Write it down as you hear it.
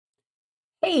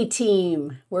Hey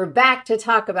team, we're back to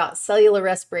talk about cellular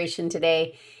respiration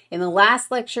today. In the last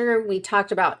lecture, we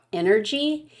talked about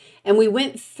energy and we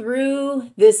went through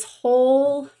this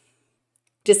whole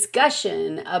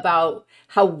discussion about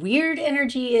how weird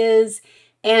energy is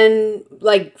and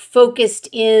focused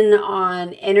in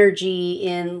on energy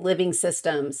in living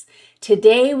systems.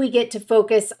 Today, we get to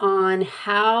focus on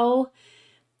how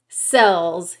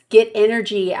cells get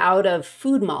energy out of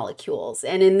food molecules.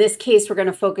 And in this case, we're going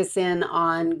to focus in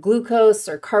on glucose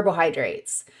or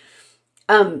carbohydrates.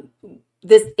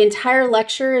 This entire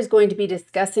lecture is going to be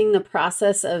discussing the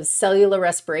process of cellular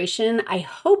respiration. I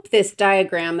hope this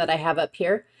diagram that I have up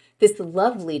here, this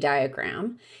lovely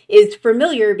diagram, is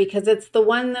familiar because it's the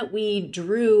one that we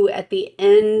drew at the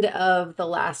end of the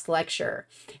last lecture.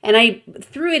 And I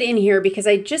threw it in here because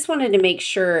I just wanted to make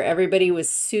sure everybody was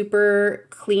super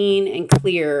clean and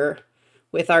clear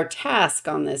with our task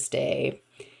on this day.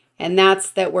 And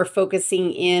that's that we're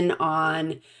focusing in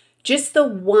on just the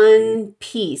one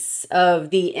piece of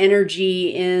the energy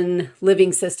in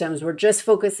living systems. We're just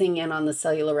focusing in on the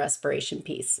cellular respiration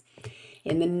piece.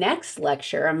 In the next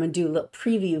lecture, I'm going to do a little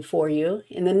preview for you.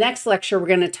 In the next lecture, we're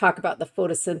going to talk about the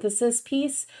photosynthesis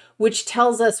piece, which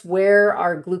tells us where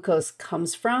our glucose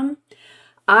comes from.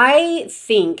 I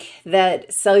think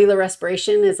that cellular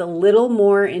respiration is a little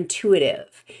more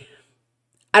intuitive.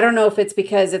 I don't know if it's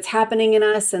because it's happening in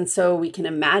us and so we can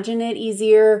imagine it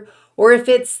easier, or if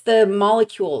it's the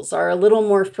molecules are a little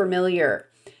more familiar.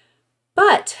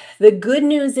 But the good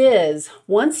news is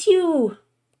once you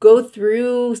go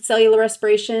through cellular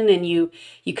respiration and you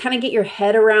kind of get your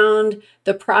head around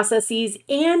the processes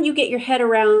and you get your head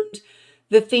around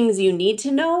the things you need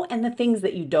to know and the things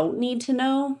that you don't need to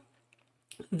know,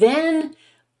 then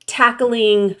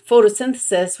tackling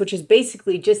photosynthesis, which is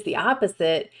basically just the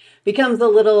opposite, becomes a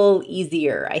little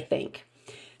easier, I think.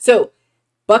 So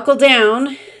buckle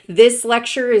down. This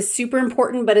lecture is super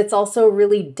important, but it's also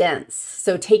really dense.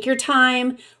 So take your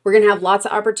time. We're going to have lots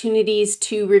of opportunities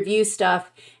to review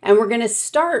stuff. And we're going to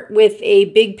start with a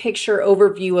big picture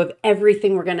overview of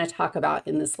everything we're going to talk about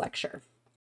in this lecture.